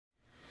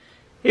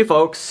Hey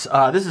folks,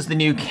 this is the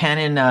new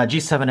Canon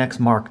G7X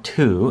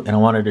MarkII, and I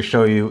wanted to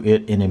show you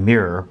it in a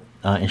mirror.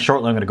 And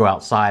shortly I'm going to go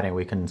outside and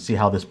we can see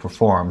how this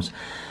performs.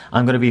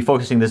 I'm going to be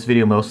focusing this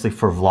video mostly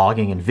for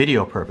vlogging and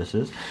video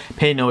purposes.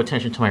 Pay no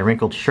attention to my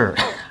wrinkled shirt.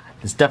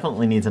 This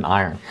definitely needs an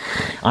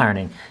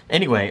ironing.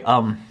 Anyway,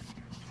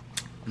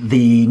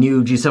 the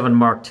new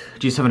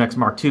G7X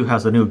MarkII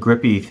has a new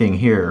grippy thing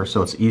here,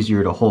 so it's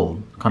easier to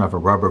hold, kind of a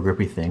rubber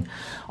grippy thing.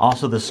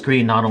 Also, the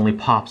screen not only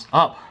pops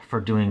up for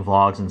doing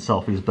vlogs and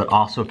selfies, but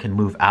also can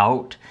move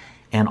out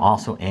and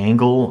also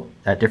angle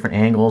at different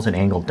angles and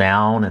angle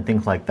down and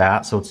things like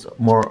that, so it's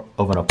more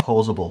of an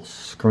opposable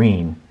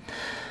screen.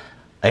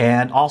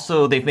 And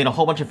also they've made a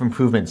whole bunch of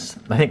improvements,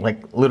 I think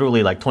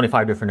literally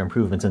 25 different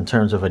improvements in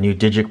terms of a new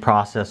digic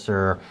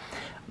processor,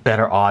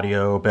 better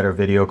audio, better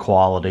video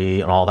quality,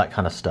 and all that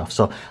kind of stuff.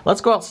 So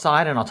let's go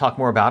outside and I'll talk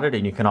more about it,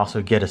 and you can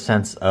also get a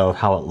sense of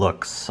how it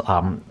looks,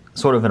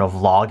 sort of in a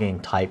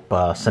vlogging type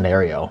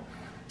scenario.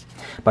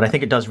 But I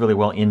think it does really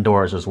well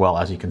indoors as well.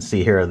 As you can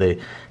see here, the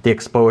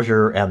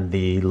exposure and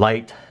the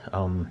light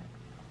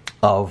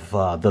of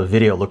the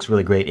video looks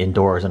really great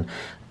indoors, and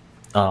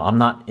I'm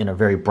not in a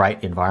very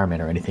bright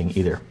environment or anything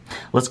either.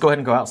 Let's go ahead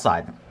and go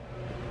outside.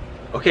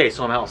 Okay,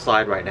 so I'm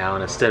outside right now,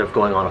 and instead of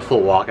going on a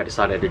full walk, I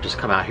decided to just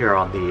come out here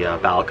on the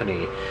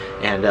balcony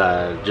and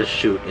just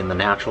shoot in the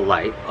natural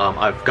light.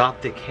 I've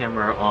got the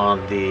camera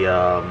on the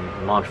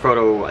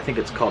Manfrotto, I think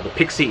it's called the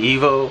Pixie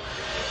Evo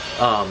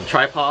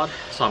tripod,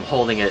 so I'm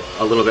holding it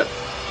a little bit,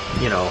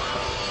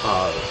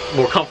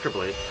 more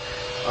comfortably.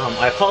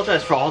 I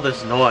apologize for all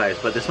this noise,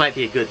 but this might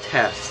be a good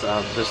test.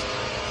 There's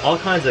all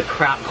kinds of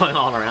crap going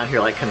on around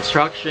here, like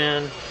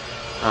construction.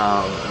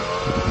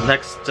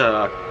 Next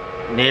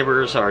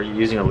neighbors are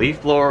using a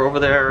leaf blower over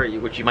there,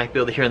 which you might be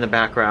able to hear in the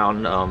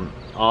background.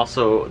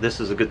 Also, this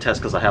is a good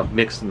test because I have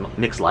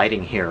mixed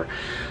lighting here,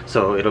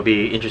 so it'll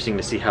be interesting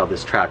to see how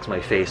this tracks my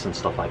face and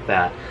stuff like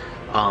that.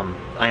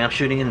 I am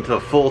shooting into a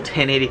full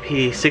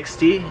 1080p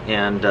 60,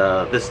 and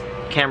this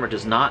camera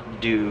does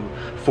not do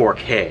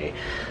 4K,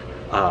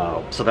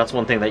 so that's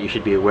one thing that you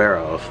should be aware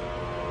of.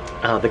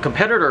 The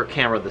competitor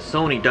camera, the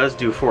Sony, does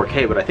do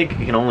 4K, but I think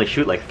you can only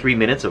shoot like 3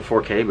 minutes of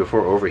 4K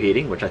before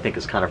overheating, which I think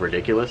is kind of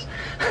ridiculous.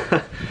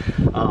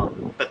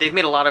 But they've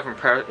made a lot of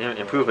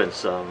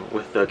improvements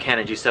with the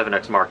Canon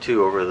G7X MarkII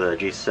over the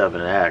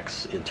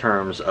G7X in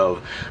terms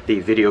of the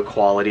video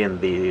quality, and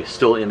the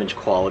still image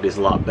quality is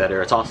a lot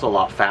better. It's also a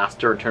lot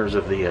faster in terms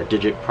of the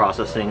digic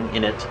processing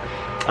in it.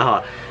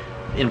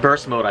 In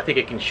burst mode, I think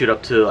it can shoot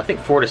up to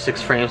 4 to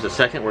 6 frames a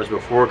second, whereas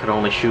before it could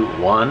only shoot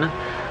 1.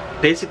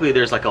 Basically,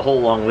 there's like a whole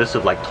long list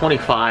of like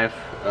 25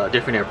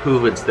 different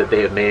improvements that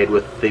they have made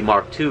with the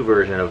Mark II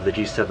version of the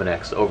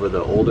G7X over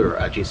the older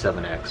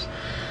G7X.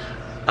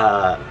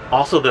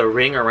 Also, the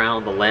ring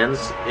around the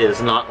lens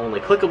is not only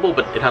clickable,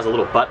 but it has a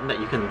little button that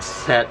you can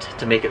set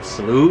to make it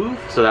smooth,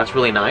 so that's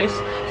really nice.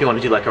 If you want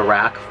to do like a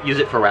rack, use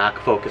it for rack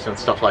focus and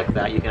stuff like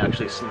that, you can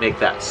actually make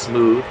that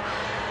smooth.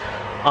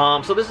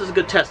 So this is a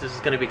good test. This is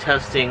going to be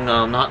testing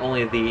not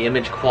only the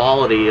image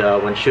quality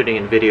when shooting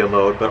in video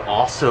mode, but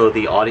also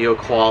the audio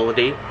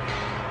quality,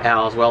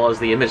 as well as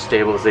the image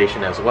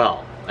stabilization as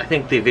well. I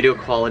think the video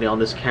quality on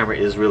this camera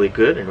is really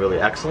good and really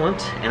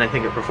excellent, and I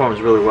think it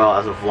performs really well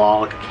as a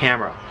vlog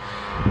camera.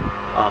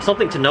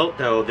 Something to note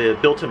though, the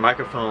built-in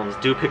microphones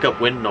do pick up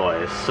wind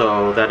noise,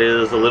 so that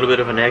is a little bit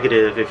of a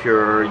negative if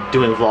you're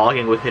doing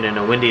vlogging within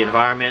a windy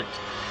environment,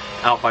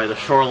 out by the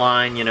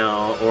shoreline,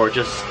 or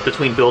just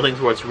between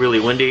buildings where it's really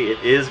windy.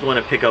 It is going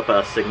to pick up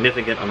a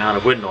significant amount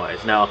of wind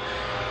noise. Now,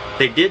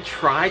 they did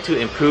try to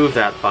improve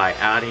that by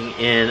adding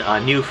in a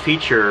new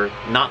feature,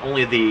 not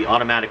only the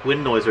automatic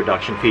wind noise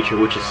reduction feature,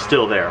 which is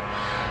still there,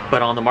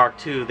 but on the Mark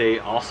II they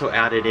also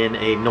added in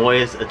a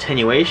noise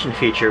attenuation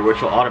feature,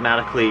 which will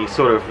automatically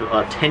sort of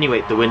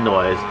attenuate the wind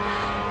noise.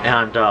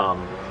 And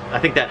I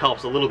think that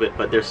helps a little bit,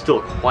 but there's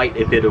still quite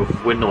a bit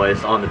of wind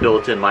noise on the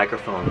built-in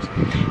microphones,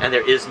 and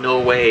there is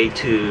no way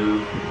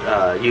to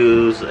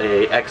use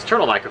a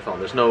external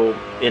microphone. There's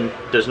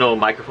no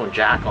microphone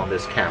jack on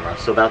this camera,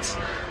 so that's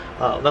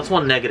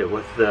one negative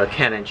with the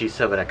Canon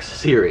G7X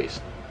series.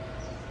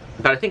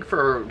 But I think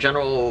for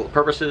general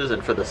purposes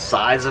and for the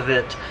size of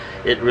it,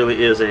 it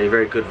really is a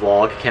very good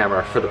vlog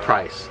camera for the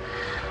price.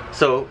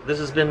 So this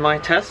has been my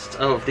test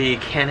of the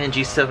Canon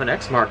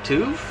G7X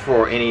MarkII.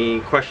 For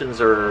any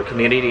questions or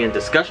community and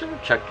discussion,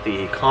 check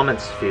the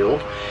comments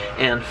field.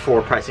 And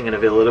for pricing and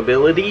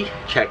availability,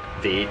 check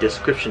the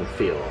description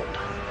field.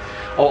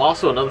 Oh,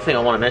 also another thing I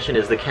want to mention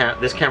is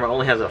this camera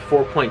only has a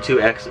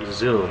 4.2x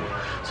zoom,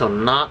 so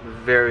not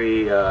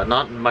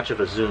much of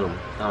a zoom.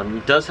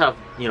 It does have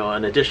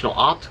an additional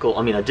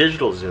a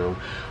digital zoom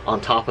on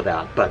top of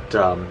that, but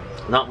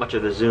not much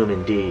of a zoom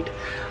indeed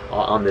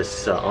on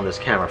this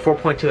camera.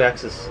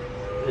 4.2x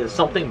is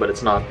something, but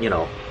it's not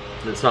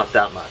it's not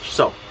that much.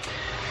 So,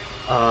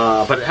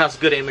 but it has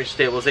good image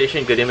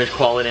stabilization, good image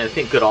quality, and I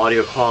think good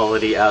audio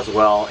quality as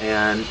well,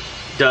 and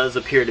does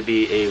appear to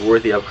be a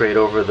worthy upgrade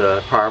over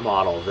the prior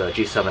model, the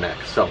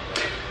G7X. So,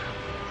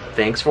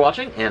 thanks for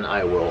watching, and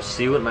I will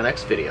see you in my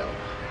next video.